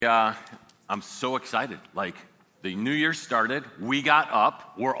Yeah, I'm so excited. Like, the new year started, we got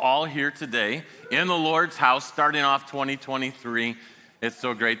up, we're all here today in the Lord's house, starting off 2023. It's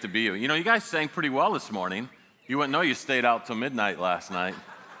so great to be here. You know, you guys sang pretty well this morning. You wouldn't know you stayed out till midnight last night.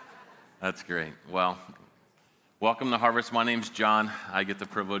 That's great. Well, welcome to Harvest. My name's John. I get the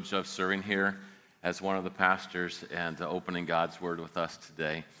privilege of serving here as one of the pastors and opening God's Word with us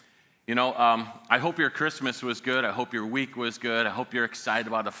today. You know, I hope your Christmas was good. I hope your week was good. I hope you're excited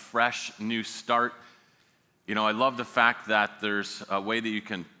about a fresh new start. You know, I love the fact that there's a way that you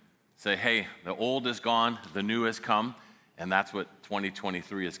can say, hey, the old is gone, the new has come, and that's what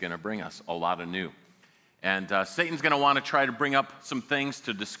 2023 is going to bring us, a lot of new. And Satan's going to want to try to bring up some things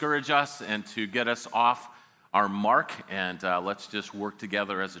to discourage us and to get us off our mark, and let's just work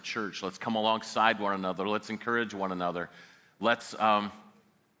together as a church. Let's come alongside one another. Let's encourage one another. Let's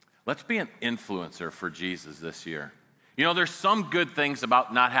be an influencer for Jesus this year. You know, there's some good things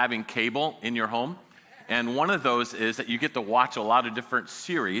about not having cable in your home, and one of those is that you get to watch a lot of different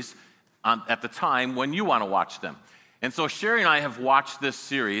series at the time when you want to watch them. And so Sherry and I have watched this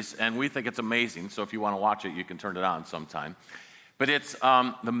series, and we think it's amazing, so if you want to watch it, you can turn it on sometime. But it's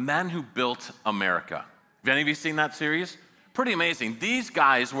The Men Who Built America. Have any of you seen that series? Pretty amazing. These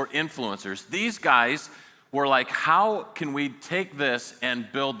guys were influencers. These guys were like, how can we take this and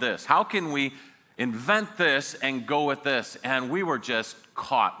build this? How can we invent this and go with this? And we were just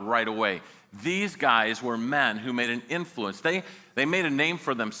caught right away. These guys were men who made an influence. They made a name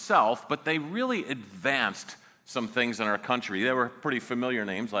for themselves, but they really advanced some things in our country. They were pretty familiar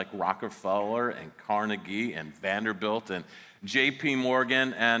names like Rockefeller and Carnegie and Vanderbilt and J.P.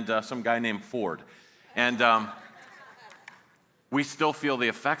 Morgan and some guy named Ford. And we still feel the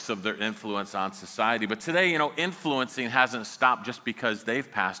effects of their influence on society. But today, you know, influencing hasn't stopped just because they've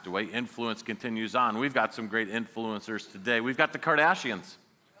passed away. Influence continues on. We've got some great influencers today. We've got the Kardashians.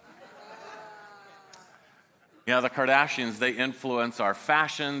 You know, the Kardashians, they influence our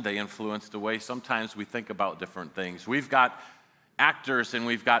fashion. They influence the way sometimes we think about different things. We've got actors and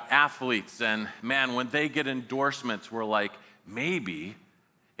we've got athletes. And man, when they get endorsements, we're like, maybe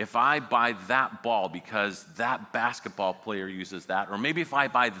if I buy that ball because that basketball player uses that, or maybe if I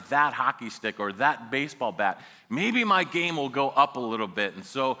buy that hockey stick or that baseball bat, maybe my game will go up a little bit. And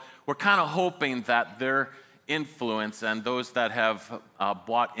so we're kind of hoping that their influence and those that have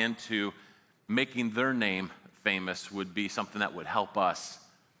bought into making their name famous would be something that would help us.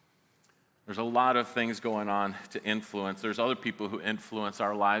 There's a lot of things going on to influence. There's other people who influence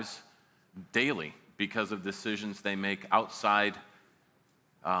our lives daily because of decisions they make outside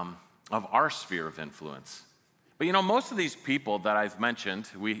of our sphere of influence. But you know, most of these people that I've mentioned,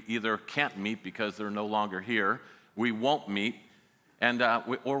 we either can't meet because they're no longer here, we won't meet,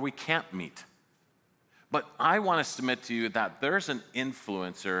 or we can't meet. But I want to submit to you that there's an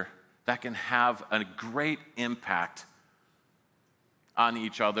influencer that can have a great impact on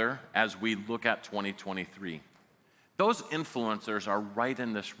each other as we look at 2023. Those influencers are right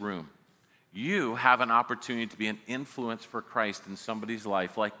in this room. You have an opportunity to be an influence for Christ in somebody's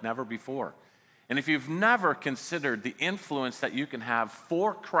life like never before. And if you've never considered the influence that you can have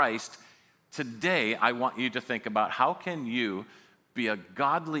for Christ, today I want you to think about how can you be a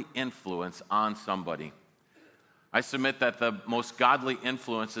godly influence on somebody. I submit that the most godly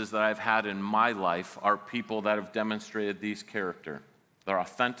influences that I've had in my life are people that have demonstrated these character. They're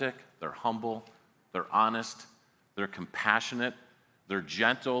authentic, they're humble, they're honest, they're compassionate, they're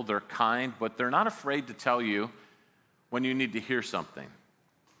gentle, they're kind, but they're not afraid to tell you when you need to hear something.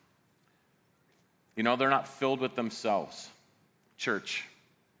 You know, they're not filled with themselves. Church,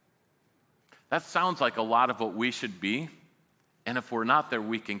 that sounds like a lot of what we should be, and if we're not there,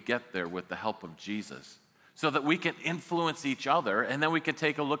 we can get there with the help of Jesus, so that we can influence each other, and then we can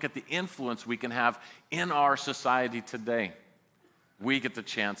take a look at the influence we can have in our society today. We get the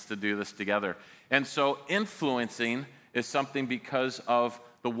chance to do this together. And so influencing is something because of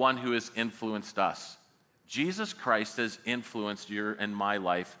the one who has influenced us. Jesus Christ has influenced your and my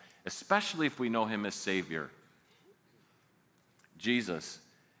life, especially if we know him as Savior. Jesus,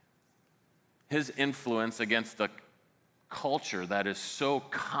 his influence against the culture that is so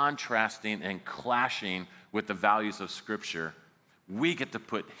contrasting and clashing with the values of Scripture, we get to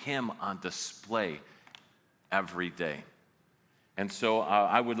put him on display every day. And so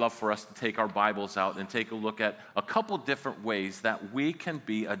I would love for us to take our Bibles out and take a look at a couple different ways that we can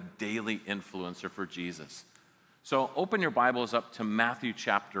be a daily influencer for Jesus. So open your Bibles up to Matthew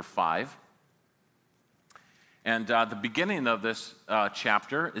chapter 5. And the beginning of this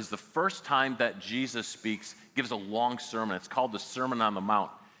chapter is the first time that Jesus gives a long sermon. It's called the Sermon on the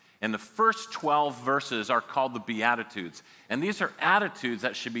Mount. And the first 12 verses are called the Beatitudes. And these are attitudes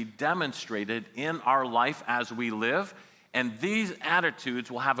that should be demonstrated in our life as we live. And these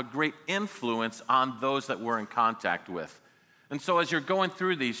attitudes will have a great influence on those that we're in contact with. And so as you're going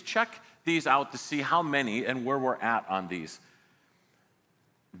through these, check these out to see how many and where we're at on these.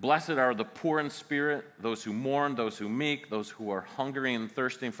 Blessed are the poor in spirit, those who mourn, those who meek, those who are hungry and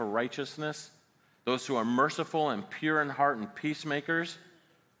thirsting for righteousness, those who are merciful and pure in heart and peacemakers.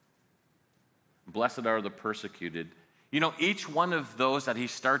 Blessed are the persecuted. You know, each one of those that he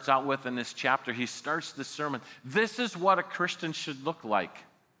starts out with in this chapter, he starts this sermon. This is what a Christian should look like.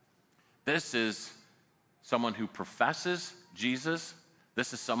 This is someone who professes Jesus.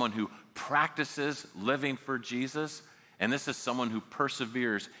 This is someone who practices living for Jesus. And this is someone who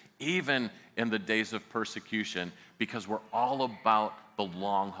perseveres even in the days of persecution, because we're all about the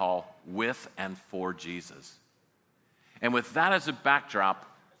long haul with and for Jesus. And with that as a backdrop,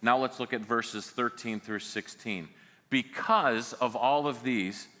 now let's look at verses 13 through 16. Because of all of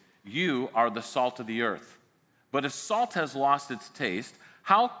these, you are the salt of the earth. But if salt has lost its taste,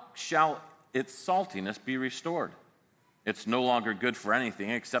 how shall its saltiness be restored? It's no longer good for anything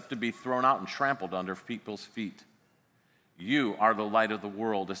except to be thrown out and trampled under people's feet. You are the light of the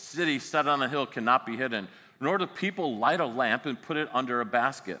world. A city set on a hill cannot be hidden, nor do people light a lamp and put it under a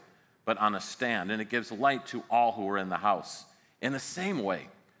basket, but on a stand, and it gives light to all who are in the house. In the same way,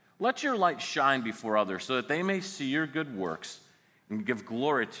 let your light shine before others, so that they may see your good works and give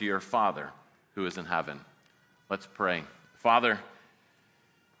glory to your Father who is in heaven. Let's pray. Father,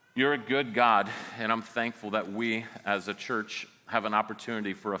 you're a good God, and I'm thankful that we as a church have an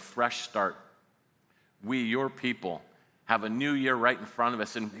opportunity for a fresh start. We, your people, have a new year right in front of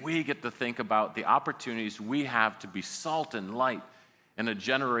us, and we get to think about the opportunities we have to be salt and light in a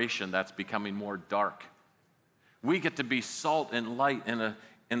generation that's becoming more dark. We get to be salt and light in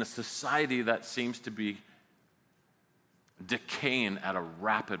a society that seems to be decaying at a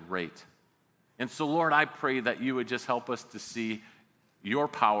rapid rate. And so, Lord, I pray that you would just help us to see your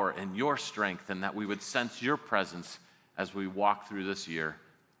power and your strength, and that we would sense your presence as we walk through this year.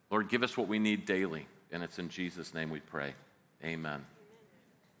 Lord, give us what we need daily, and it's in Jesus' name we pray. Amen.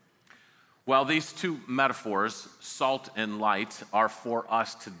 Well, these two metaphors, salt and light, are for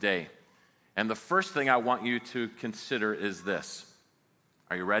us today. And the first thing I want you to consider is this.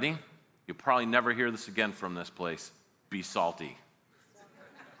 Are you ready? You'll probably never hear this again from this place. Be salty.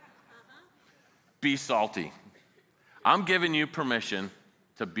 Be salty. I'm giving you permission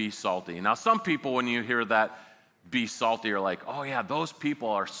to be salty. Now, some people, when you hear that, be salty, are like, oh yeah, those people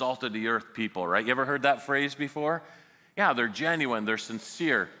are salt of the earth people, right? You ever heard that phrase before? Yeah, they're genuine, they're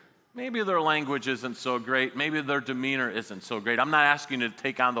sincere. Maybe their language isn't so great. Maybe their demeanor isn't so great. I'm not asking you to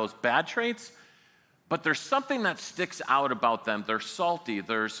take on those bad traits, but there's something that sticks out about them. They're salty.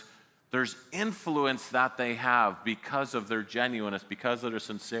 There's influence that they have because of their genuineness, because of their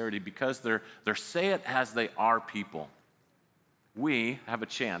sincerity, because they're say it as they are people. We have a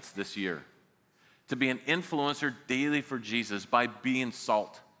chance this year to be an influencer daily for Jesus by being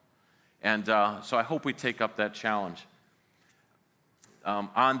salt. And so I hope we take up that challenge.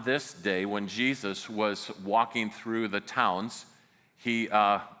 On this day, when Jesus was walking through the towns, he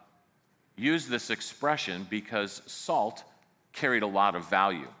used this expression because salt carried a lot of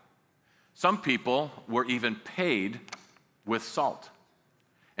value. Some people were even paid with salt.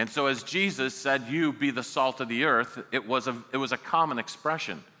 And so as Jesus said, you be the salt of the earth, it was a common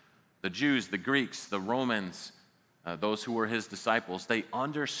expression. The Jews, the Greeks, the Romans, those who were his disciples, they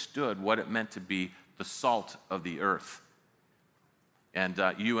understood what it meant to be the salt of the earth. And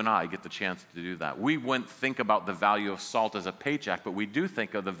you and I get the chance to do that. We wouldn't think about the value of salt as a paycheck, but we do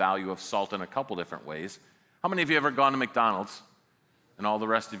think of the value of salt in a couple different ways. How many of you have ever gone to McDonald's? And all the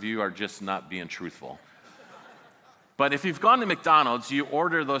rest of you are just not being truthful. But if you've gone to McDonald's, you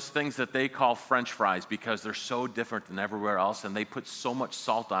order those things that they call French fries because they're so different than everywhere else, and they put so much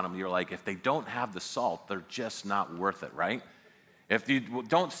salt on them. You're like, if they don't have the salt, they're just not worth it, right? If you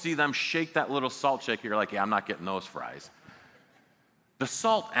don't see them shake that little salt shaker, you're like, yeah, I'm not getting those fries. The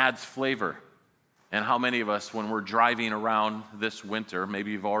salt adds flavor. And how many of us, when we're driving around this winter,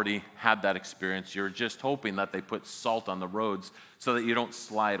 maybe you've already had that experience, you're just hoping that they put salt on the roads so that you don't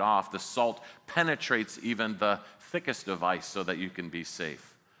slide off. The salt penetrates even the thickest of ice so that you can be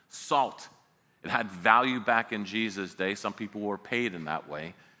safe. Salt, it had value back in Jesus' day. Some people were paid in that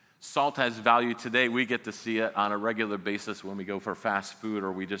way. Salt has value today. We get to see it on a regular basis when we go for fast food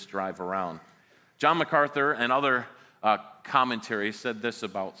or we just drive around. John MacArthur and other commentaries said this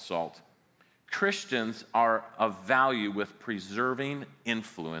about salt. Christians are of value with preserving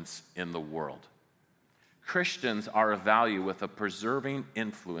influence in the world. Christians are of value with a preserving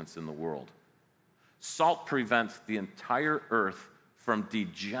influence in the world. Salt prevents the entire earth from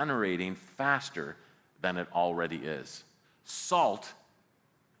degenerating faster than it already is. Salt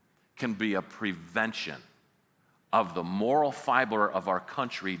can be a prevention of the moral fiber of our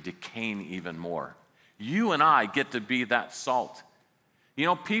country decaying even more. You and I get to be that salt. You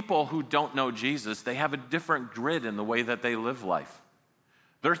know, people who don't know Jesus, they have a different grid in the way that they live life.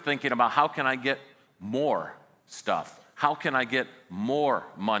 They're thinking about, how can I get more stuff? How can I get more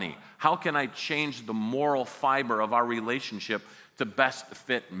money? How can I change the moral fiber of our relationship to best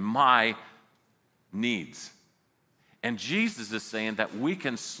fit my needs? And Jesus is saying that we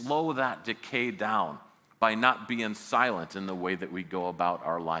can slow that decay down by not being silent in the way that we go about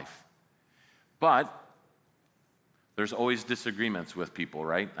our life. But there's always disagreements with people,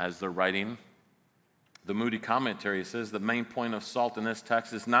 right? As they're writing, the Moody Commentary says the main point of salt in this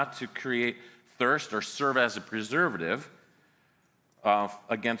text is not to create thirst or serve as a preservative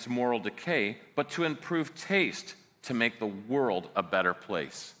against moral decay, but to improve taste to make the world a better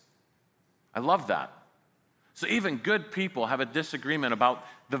place. I love that. So even good people have a disagreement about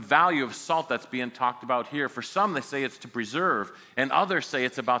the value of salt that's being talked about here. For some, they say it's to preserve, and others say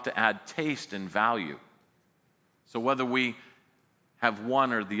it's about to add taste and value. So whether we have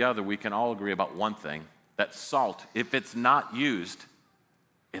one or the other, we can all agree about one thing, that salt, if it's not used,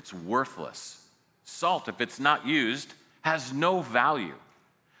 it's worthless. Salt, if it's not used, has no value.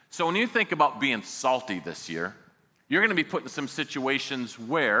 So when you think about being salty this year, you're going to be put in some situations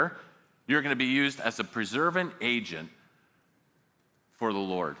where you're going to be used as a preserving agent for the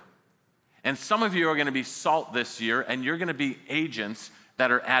Lord. And some of you are going to be salt this year, and you're going to be agents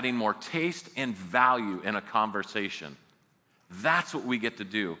that are adding more taste and value in a conversation. That's what we get to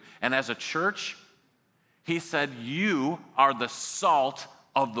do. And as a church, he said, you are the salt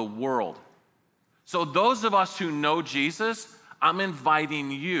of the world. So those of us who know Jesus, I'm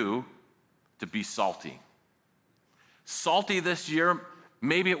inviting you to be salty. Salty this year,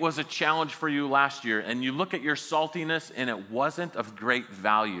 maybe it was a challenge for you last year, and you look at your saltiness and it wasn't of great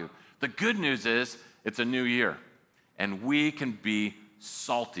value. The good news is it's a new year, and we can be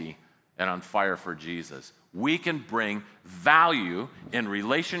salty and on fire for Jesus. We can bring value in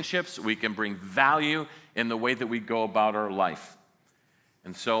relationships. We can bring value in the way that we go about our life.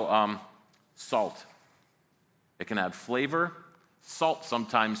 And so, salt, it can add flavor. Salt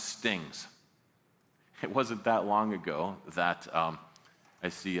sometimes stings. It wasn't that long ago that I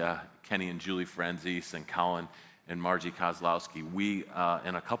see Kenny and Julie Franzese and Colin and Margie Kozlowski. We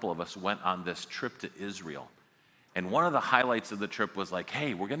and a couple of us went on this trip to Israel. And one of the highlights of the trip was like,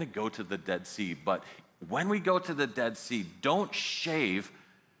 hey, we're going to go to the Dead Sea, but when we go to the Dead Sea, don't shave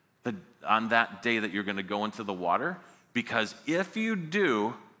on that day that you're going to go into the water, because if you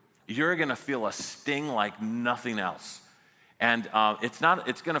do, you're going to feel a sting like nothing else. And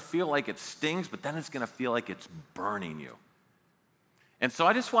it's going to feel like it stings, but then it's going to feel like it's burning you. And so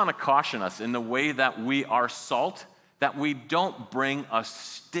I just want to caution us in the way that we are salt, that we don't bring a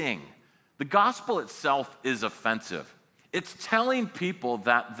sting. The gospel itself is offensive. It's telling people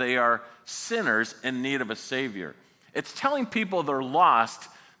that they are sinners in need of a Savior. It's telling people they're lost,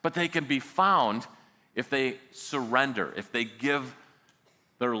 but they can be found if they surrender, if they give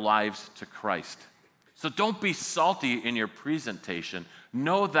their lives to Christ. So don't be salty in your presentation.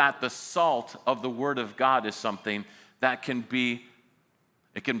 Know that the salt of the Word of God is something that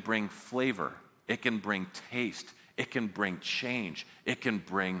it can bring flavor, it can bring taste, it can bring change, it can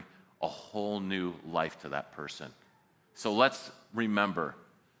bring a whole new life to that person. So let's remember,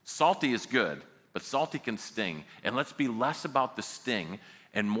 salty is good, but salty can sting. And let's be less about the sting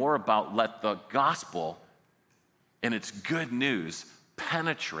and more about let the gospel and its good news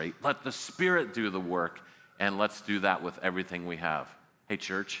penetrate. Let the Spirit do the work, and let's do that with everything we have. Hey,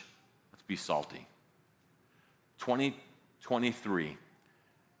 church, let's be salty. 2023,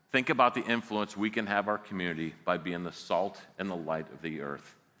 think about the influence we can have our community by being the salt and the light of the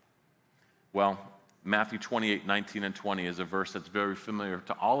earth. Well, Matthew 28, 19 and 20 is a verse that's very familiar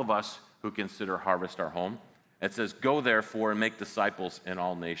to all of us who consider Harvest our home. It says, go therefore and make disciples in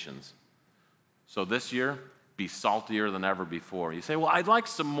all nations. So this year, be saltier than ever before. You say, well, I'd like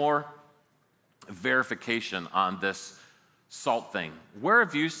some more verification on this salt thing. Where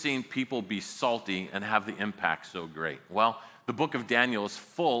have you seen people be salty and have the impact so great? Well, the book of Daniel is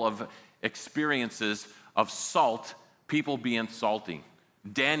full of experiences of salt, people being salty.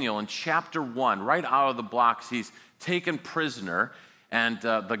 Daniel, in chapter 1, right out of the blocks, he's taken prisoner, and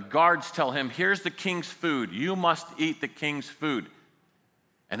the guards tell him, here's the king's food. You must eat the king's food.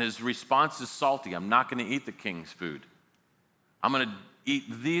 And his response is salty. I'm not going to eat the king's food. I'm going to eat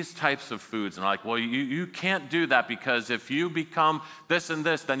these types of foods. And I'm like, well, you can't do that because if you become this and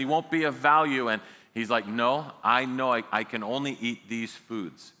this, then you won't be of value. And he's like, no, I know I can only eat these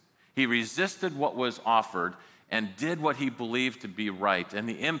foods. He resisted what was offered and did what he believed to be right. And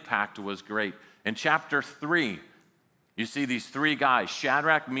the impact was great. In chapter 3, you see these three guys,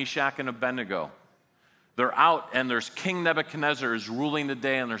 Shadrach, Meshach, and Abednego. They're out, and there's King Nebuchadnezzar is ruling the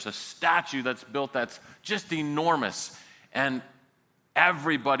day, and there's a statue that's built that's just enormous. And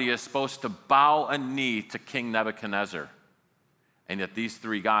everybody is supposed to bow a knee to King Nebuchadnezzar. And yet these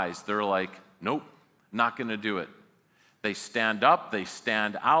three guys, they're like, nope, not going to do it. They stand up, they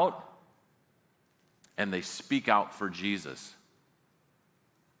stand out, and they speak out for Jesus.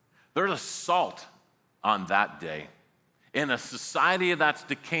 There's a salt on that day. In a society that's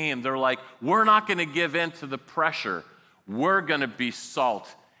decaying, they're like, we're not going to give in to the pressure. We're going to be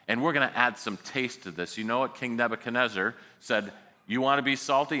salt, and we're going to add some taste to this. You know what? King Nebuchadnezzar said, you want to be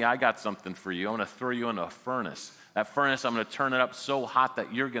salty? I got something for you. I'm going to throw you into a furnace. That furnace, I'm going to turn it up so hot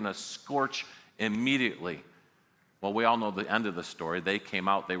that you're going to scorch immediately. Well, we all know the end of the story. They came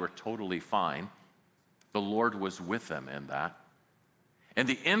out. They were totally fine. The Lord was with them in that. And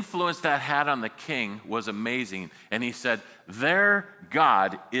the influence that had on the king was amazing. And he said, their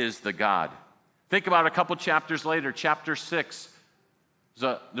God is the God. Think about a couple chapters later, chapter 6.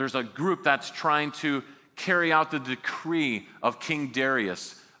 There's a group that's trying to carry out the decree of King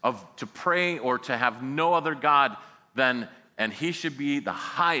Darius to pray or to have no other God than, and he should be the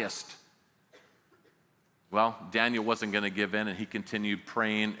highest. Well, Daniel wasn't going to give in, and he continued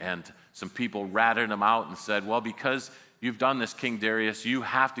praying, and some people ratted him out and said, well, because you've done this, King Darius, you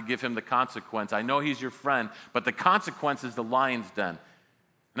have to give him the consequence. I know he's your friend, but the consequence is the lion's den.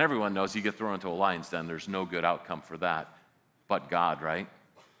 And everyone knows you get thrown into a lion's den, there's no good outcome for that but God, right?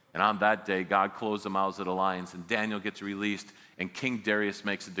 And on that day, God closed the mouths of the lions, and Daniel gets released, and King Darius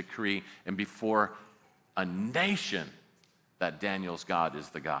makes a decree, and before a nation, that Daniel's God is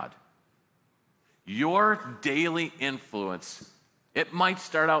the God. Your daily influence, it might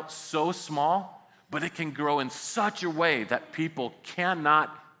start out so small, but it can grow in such a way that people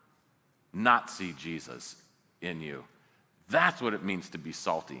cannot not see Jesus in you. That's what it means to be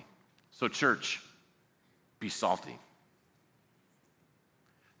salty. So church, be salty.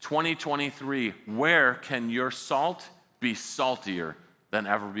 2023, where can your salt be saltier than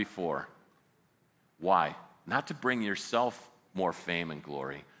ever before? Why? Not to bring yourself more fame and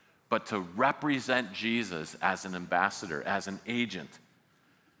glory, but to represent Jesus as an ambassador, as an agent.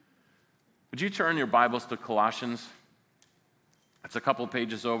 Would you turn your Bibles to Colossians? It's a couple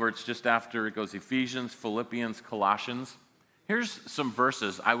pages over. It's just after it goes Ephesians, Philippians, Colossians. Here's some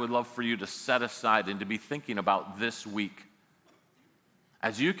verses I would love for you to set aside and to be thinking about this week.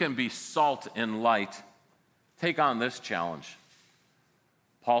 As you can be salt and light, take on this challenge.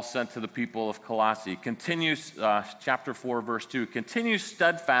 Paul sent to the people of Colossae, chapter 4, verse 2, continue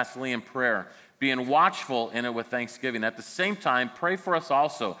steadfastly in prayer, being watchful in it with thanksgiving. At the same time, pray for us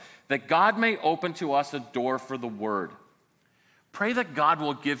also, that God may open to us a door for the word. Pray that God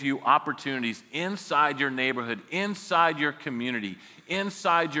will give you opportunities inside your neighborhood, inside your community,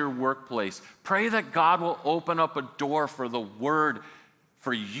 inside your workplace. Pray that God will open up a door for the word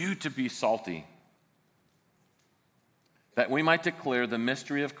for you to be salty, that we might declare the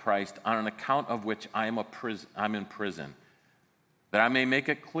mystery of Christ, on an account of which I'm in prison, that I may make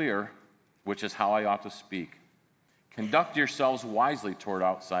it clear which is how I ought to speak. Conduct yourselves wisely toward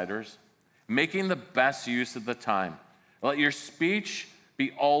outsiders, making the best use of the time. Let your speech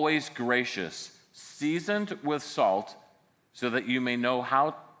be always gracious, seasoned with salt, so that you may know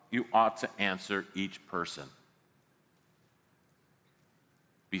how you ought to answer each person.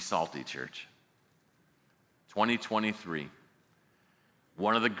 Be salty, church. 2023.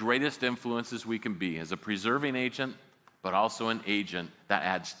 One of the greatest influences we can be is a preserving agent, but also an agent that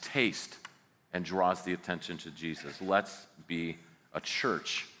adds taste and draws the attention to Jesus. Let's be a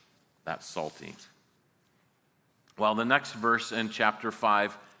church that's salty. Well, the next verse in chapter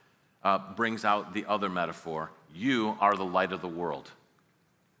 5 brings out the other metaphor. You are the light of the world.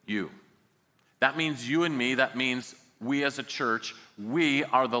 You. That means you and me. That means we as a church, we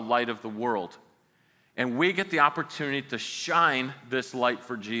are the light of the world. And we get the opportunity to shine this light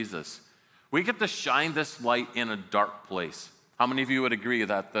for Jesus. We get to shine this light in a dark place. How many of you would agree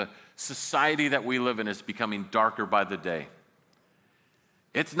that the society that we live in is becoming darker by the day?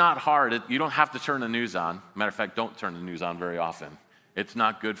 It's not hard. You don't have to turn the news on. Matter of fact, don't turn the news on very often. It's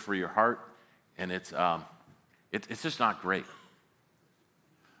not good for your heart, and it's just not great.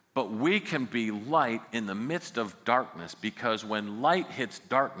 But we can be light in the midst of darkness, because when light hits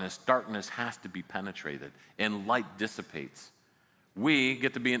darkness, darkness has to be penetrated, and light dissipates. We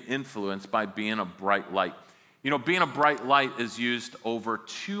get to be an influence by being a bright light. You know, being a bright light is used over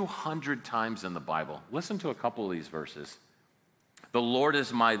 200 times in the Bible. Listen to a couple of these verses. The Lord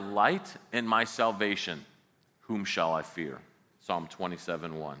is my light and my salvation. Whom shall I fear? Psalm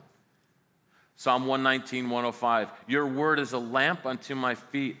 27:1. Psalm 119, 105. Your word is a lamp unto my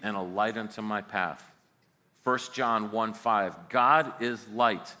feet and a light unto my path. 1 John 1:5. God is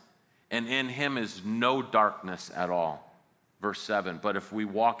light, and in him is no darkness at all. Verse 7, but if we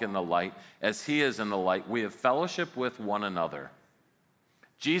walk in the light, as he is in the light, we have fellowship with one another.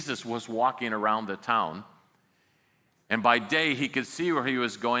 Jesus was walking around the town, and by day he could see where he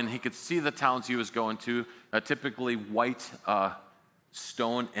was going. He could see the towns he was going to, typically white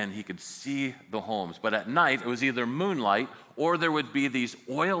stone, and he could see the homes. But at night, it was either moonlight or there would be these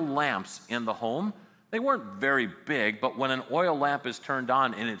oil lamps in the home. They weren't very big, but when an oil lamp is turned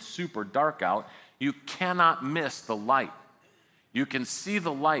on and it's super dark out, you cannot miss the light. You can see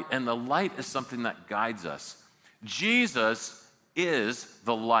the light, and the light is something that guides us. Jesus is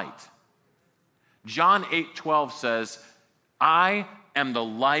the light. John 8:12 says, I am the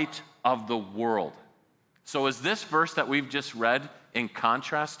light of the world. So is this verse that we've just read in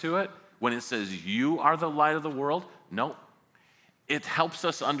contrast to it when it says you are the light of the world? No. It helps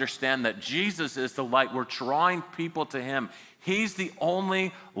us understand that Jesus is the light. We're drawing people to him. He's the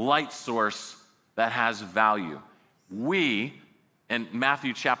only light source that has value. We, in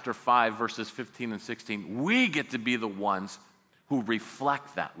Matthew chapter 5, verses 15 and 16, we get to be the ones who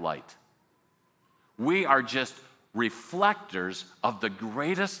reflect that light. We are just reflectors of the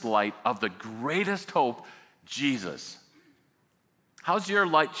greatest light, of the greatest hope, Jesus. How's your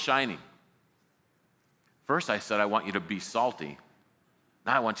light shining? First I said I want you to be salty.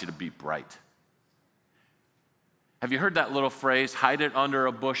 Now I want you to be bright. Have you heard that little phrase, hide it under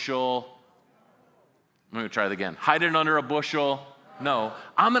a bushel? Let me try it again. Hide it under a bushel? No,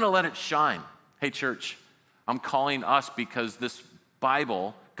 I'm going to let it shine. Hey, church, I'm calling us because this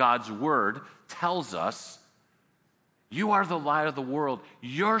Bible, God's word, tells us you are the light of the world.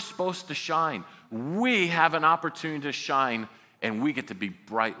 You're supposed to shine. We have an opportunity to shine, and we get to be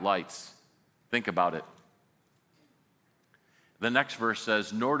bright lights. Think about it. The next verse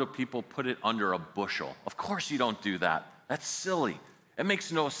says, nor do people put it under a bushel. Of course you don't do that. That's silly. It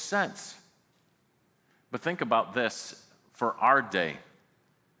makes no sense. But think about this for our day.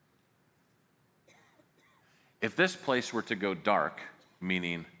 If this place were to go dark,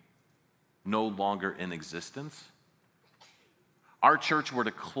 meaning no longer in existence, our church were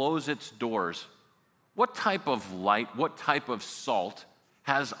to close its doors, what type of light, what type of salt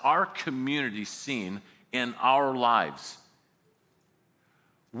has our community seen in our lives?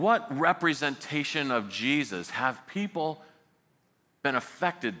 What representation of Jesus have people been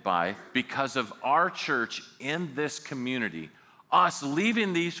affected by because of our church in this community? Us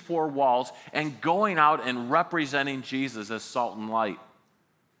leaving these four walls and going out and representing Jesus as salt and light.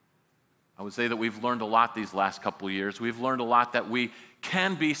 I would say that we've learned a lot these last couple of years. We've learned a lot that we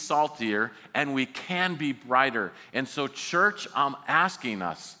can be saltier and we can be brighter. And so, church, I'm asking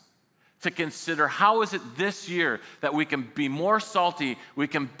us to consider how is it this year that we can be more salty, we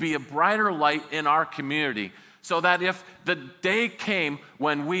can be a brighter light in our community, so that if the day came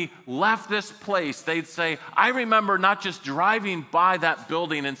when we left this place, they'd say, I remember not just driving by that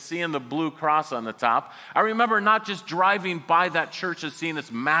building and seeing the blue cross on the top. I remember not just driving by that church and seeing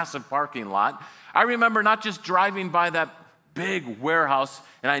this massive parking lot. I remember not just driving by that big warehouse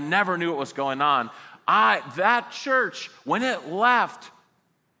and I never knew what was going on. That church, when it left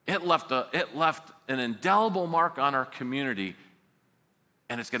an indelible mark on our community.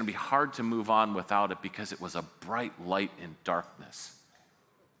 And it's going to be hard to move on without it because it was a bright light in darkness.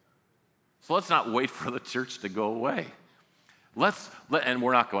 So let's not wait for the church to go away. And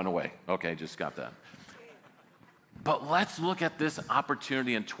we're not going away. Okay, just got that. But let's look at this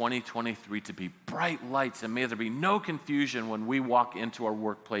opportunity in 2023 to be bright lights, and may there be no confusion when we walk into our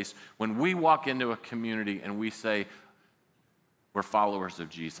workplace, when we walk into a community and we say, we're followers of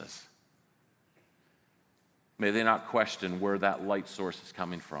Jesus. May they not question where that light source is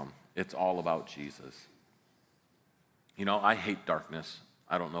coming from. It's all about Jesus. You know, I hate darkness.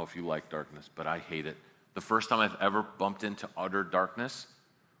 I don't know if you like darkness, but I hate it. The first time I've ever bumped into utter darkness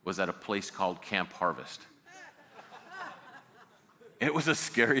was at a place called Camp Harvest. It was the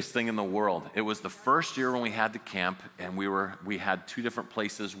scariest thing in the world. It was the first year when we had to camp, and we had two different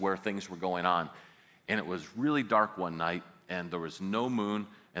places where things were going on. And it was really dark one night, and there was no moon,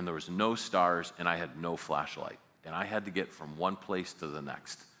 and there was no stars, and I had no flashlight. And I had to get from one place to the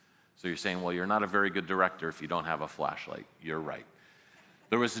next. So you're saying, well, you're not a very good director if you don't have a flashlight. You're right.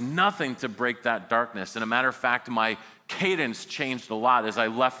 There was nothing to break that darkness. And a matter of fact, my cadence changed a lot. As I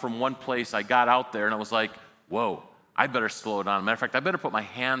left from one place, I got out there and I was like, whoa, I better slow down. Matter of fact, I better put my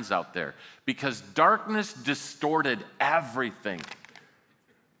hands out there because darkness distorted everything.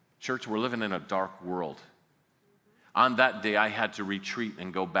 Church, we're living in a dark world. On that day, I had to retreat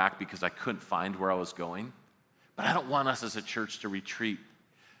and go back because I couldn't find where I was going. But I don't want us as a church to retreat.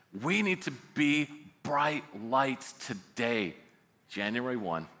 We need to be bright lights today, January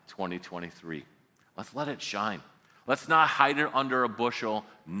 1, 2023. Let's let it shine. Let's not hide it under a bushel.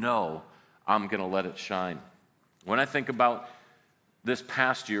 No, I'm going to let it shine. When I think about this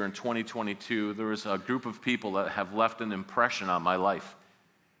past year in 2022, there was a group of people that have left an impression on my life.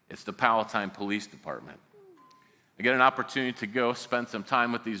 It's the Palatine Police Department. I get an opportunity to go spend some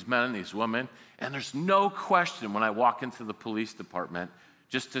time with these men and these women, and there's no question when I walk into the police department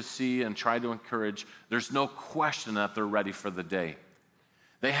just to see and try to encourage, there's no question that they're ready for the day.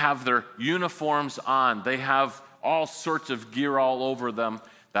 They have their uniforms on. They have all sorts of gear all over them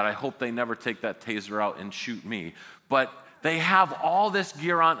that I hope they never take that taser out and shoot me. But they have all this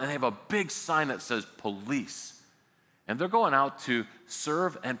gear on, and they have a big sign that says police. And they're going out to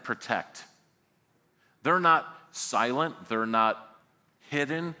serve and protect. They're not silent. They're not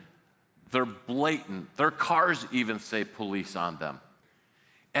hidden. They're blatant. Their cars even say police on them.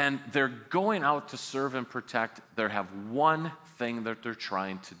 And they're going out to serve and protect. They have one thing that they're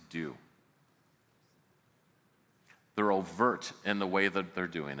trying to do. They're overt in the way that they're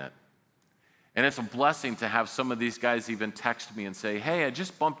doing it. And it's a blessing to have some of these guys even text me and say, hey, I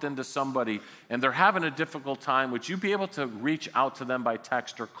just bumped into somebody and they're having a difficult time. Would you be able to reach out to them by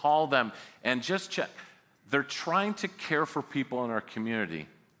text or call them and just check? They're trying to care for people in our community.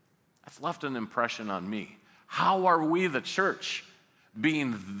 That's left an impression on me. How are we, the church,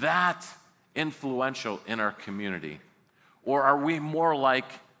 being that influential in our community? Or are we more like,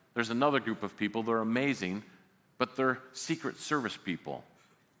 there's another group of people, they're amazing, but they're Secret Service people,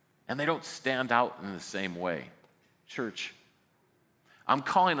 and they don't stand out in the same way. Church, I'm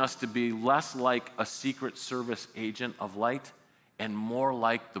calling us to be less like a Secret Service agent of light and more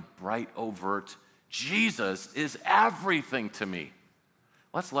like the bright, overt, Jesus is everything to me.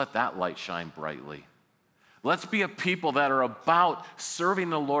 Let's let that light shine brightly. Let's be a people that are about serving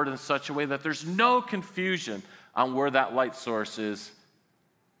the Lord in such a way that there's no confusion on where that light source is.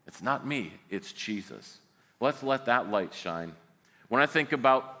 It's not me, it's Jesus. Let's let that light shine. When I think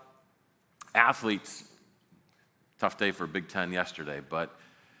about athletes, tough day for Big Ten yesterday, but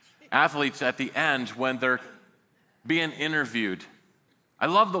athletes at the end when they're being interviewed, I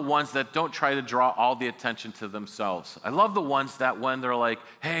love the ones that don't try to draw all the attention to themselves. I love the ones that when they're like,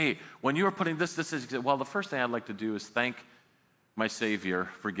 hey, when you were putting this is, well, the first thing I'd like to do is thank my Savior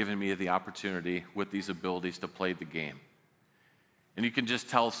for giving me the opportunity with these abilities to play the game. And you can just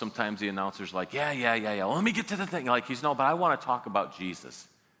tell sometimes the announcer's like, yeah. Well, let me get to the thing. Like but I want to talk about Jesus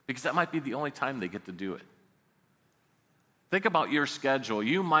because that might be the only time they get to do it. Think about your schedule.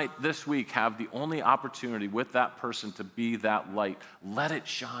 You might this week have the only opportunity with that person to be that light. Let it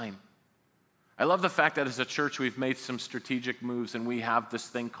shine. I love the fact that as a church we've made some strategic moves and we have this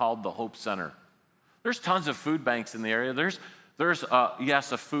thing called the Hope Center. There's tons of food banks in the area. There's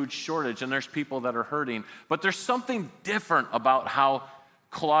a food shortage, and there's people that are hurting. But there's something different about how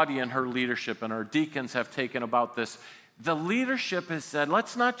Claudia and her leadership and our deacons have taken about this. The leadership has said,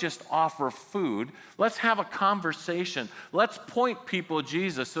 let's not just offer food. Let's have a conversation. Let's point people to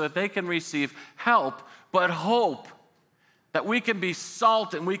Jesus so that they can receive help, but hope. That we can be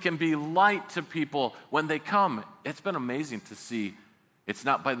salt and we can be light to people when they come. It's been amazing to see. It's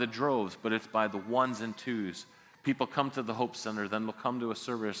not by the droves, but it's by the ones and twos. People come to the Hope Center, then they'll come to a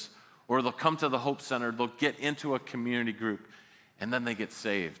service, or they'll come to the Hope Center, they'll get into a community group, and then they get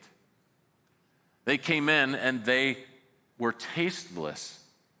saved. They came in and they were tasteless.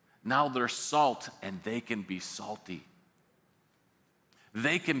 Now they're salt and they can be salty.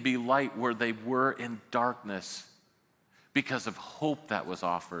 They can be light where they were in darkness because of hope that was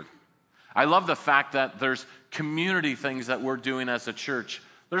offered. I love the fact that there's community things that we're doing as a church.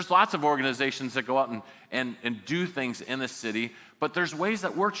 There's lots of organizations that go out and do things in the city, but there's ways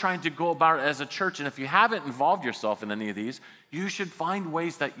that we're trying to go about it as a church. And if you haven't involved yourself in any of these, you should find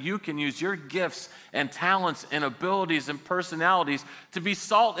ways that you can use your gifts and talents and abilities and personalities to be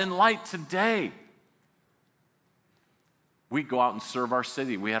salt and light today. We go out and serve our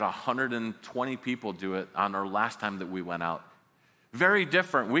city. We had 120 people do it on our last time that we went out. Very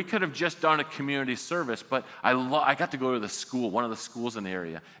different. We could have just done a community service, but I got to go to the school, one of the schools in the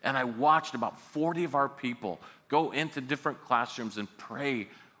area, and I watched about 40 of our people go into different classrooms and pray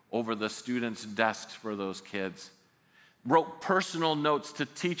over the students' desks for those kids. wrote personal notes to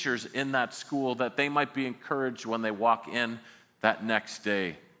teachers in that school that they might be encouraged when they walk in that next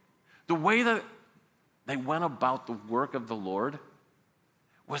day. The way that they went about the work of the Lord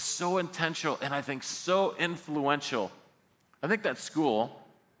was so intentional and I think so influential. I think that school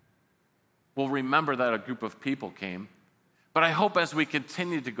will remember that a group of people came. But I hope as we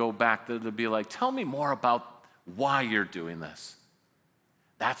continue to go back, that it'll be like, tell me more about why you're doing this.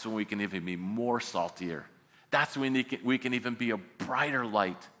 That's when we can even be more saltier. That's when we can even be a brighter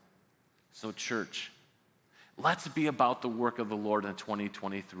light. So church, let's be about the work of the Lord in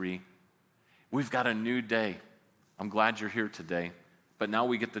 2023. We've got a new day. I'm glad you're here today. But now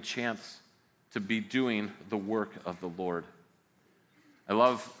we get the chance to be doing the work of the Lord. I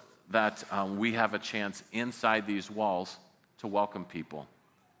love that we have a chance inside these walls to welcome people.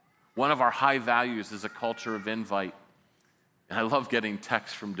 One of our high values is a culture of invite. And I love getting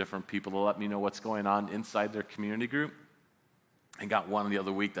texts from different people to let me know what's going on inside their community group. I got one the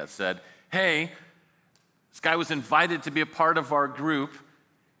other week that said, hey, this guy was invited to be a part of our group,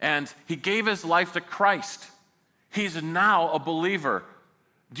 and he gave his life to Christ. He's now a believer.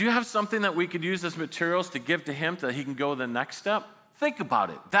 Do you have something that we could use as materials to give to him so that he can go the next step? Think about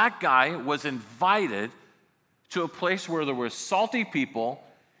it. That guy was invited to a place where there were salty people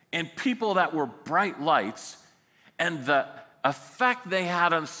and people that were bright lights, and the effect they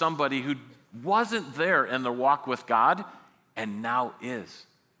had on somebody who wasn't there in their walk with God and now is.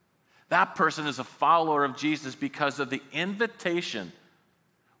 That person is a follower of Jesus because of the invitation.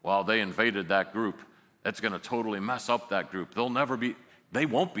 Well, they invaded that group. That's going to totally mess up that group. They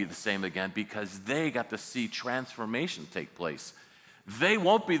won't be the same again because they got to see transformation take place. They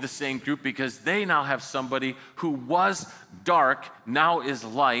won't be the same group because they now have somebody who was dark, now is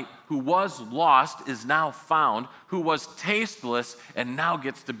light, who was lost, is now found, who was tasteless, and now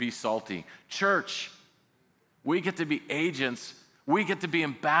gets to be salty. Church, we get to be agents. We get to be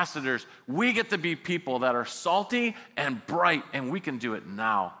ambassadors. We get to be people that are salty and bright, and we can do it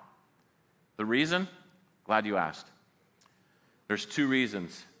now. The reason? Glad you asked. There's two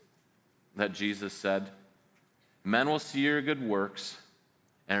reasons that Jesus said, men will see your good works,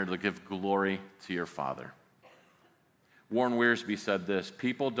 and it'll give glory to your Father. Warren Wiersbe said this,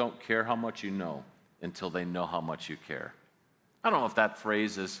 people don't care how much you know until they know how much you care. I don't know if that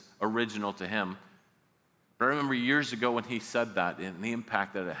phrase is original to him, but I remember years ago when he said that and the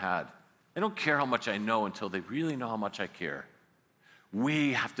impact that it had. They don't care how much I know until they really know how much I care.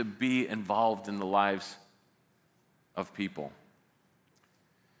 We have to be involved in the lives of people.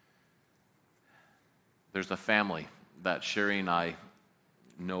 There's a family that Sherry and I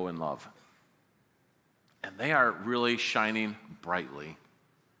know and love. And they are really shining brightly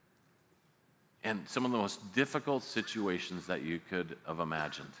in some of the most difficult situations that you could have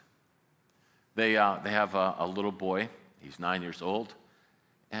imagined. They have a little boy. He's 9 years old.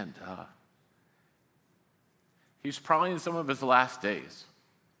 And he's probably in some of his last days.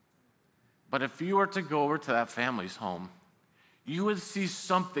 But if you were to go over to that family's home, you would see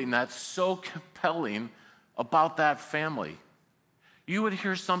something that's so compelling about that family. You would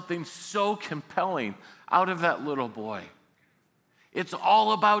hear something so compelling out of that little boy. It's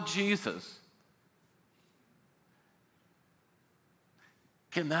all about Jesus.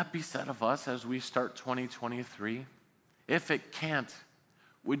 Can that be said of us as we start 2023? If it can't,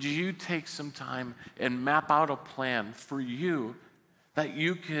 would you take some time and map out a plan for you that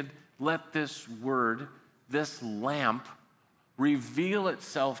you could let this word, this lamp, reveal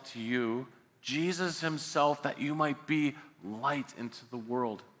itself to you, Jesus himself, that you might be light into the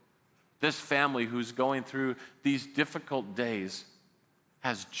world. This family who's going through these difficult days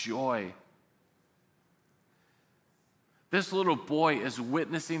has joy. This little boy is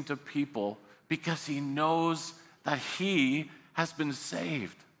witnessing to people because he knows that he has been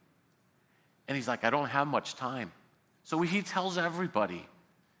saved. And he's like, I don't have much time. So he tells everybody,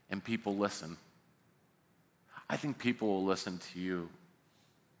 and people listen. I think people will listen to you.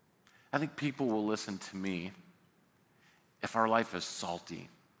 I think people will listen to me if our life is salty,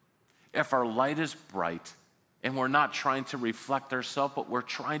 if our light is bright, and we're not trying to reflect ourselves, but we're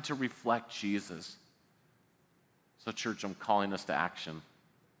trying to reflect Jesus. So, church, I'm calling us to action.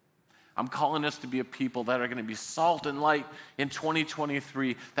 I'm calling us to be a people that are going to be salt and light in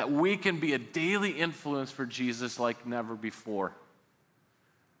 2023, that we can be a daily influence for Jesus like never before.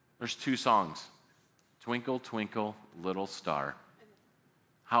 There's two songs, Twinkle, Twinkle, Little Star.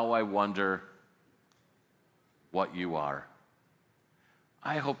 How I wonder what you are.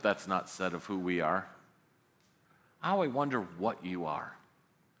 I hope that's not said of who we are. How I wonder what you are.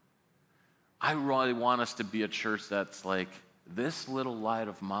 I really want us to be a church that's like, this little light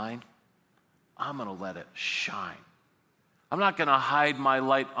of mine, I'm going to let it shine. I'm not going to hide my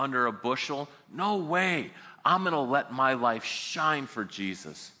light under a bushel. No way. I'm going to let my life shine for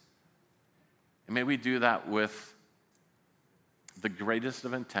Jesus. And may we do that with the greatest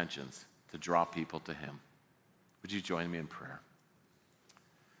of intentions to draw people to him. Would you join me in prayer?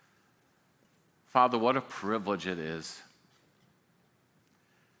 Father, what a privilege it is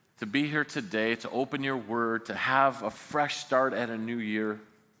to be here today, to open your word, to have a fresh start at a new year,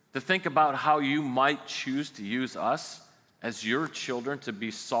 to think about how you might choose to use us as your children to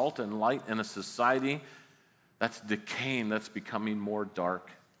be salt and light in a society that's decaying, that's becoming more dark.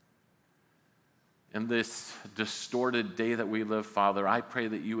 In this distorted day that we live, Father, I pray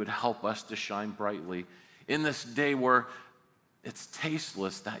that you would help us to shine brightly. In this day where it's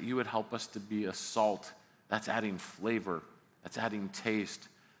tasteless, that you would help us to be a salt that's adding flavor, that's adding taste,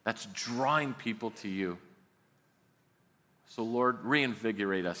 that's drawing people to you. So, Lord,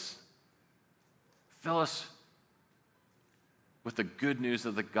 reinvigorate us. Fill us with the good news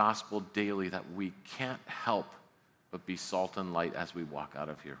of the gospel daily, that we can't help but be salt and light as we walk out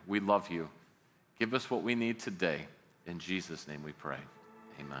of here. We love you. Give us what we need today. In Jesus' name we pray.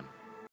 Amen.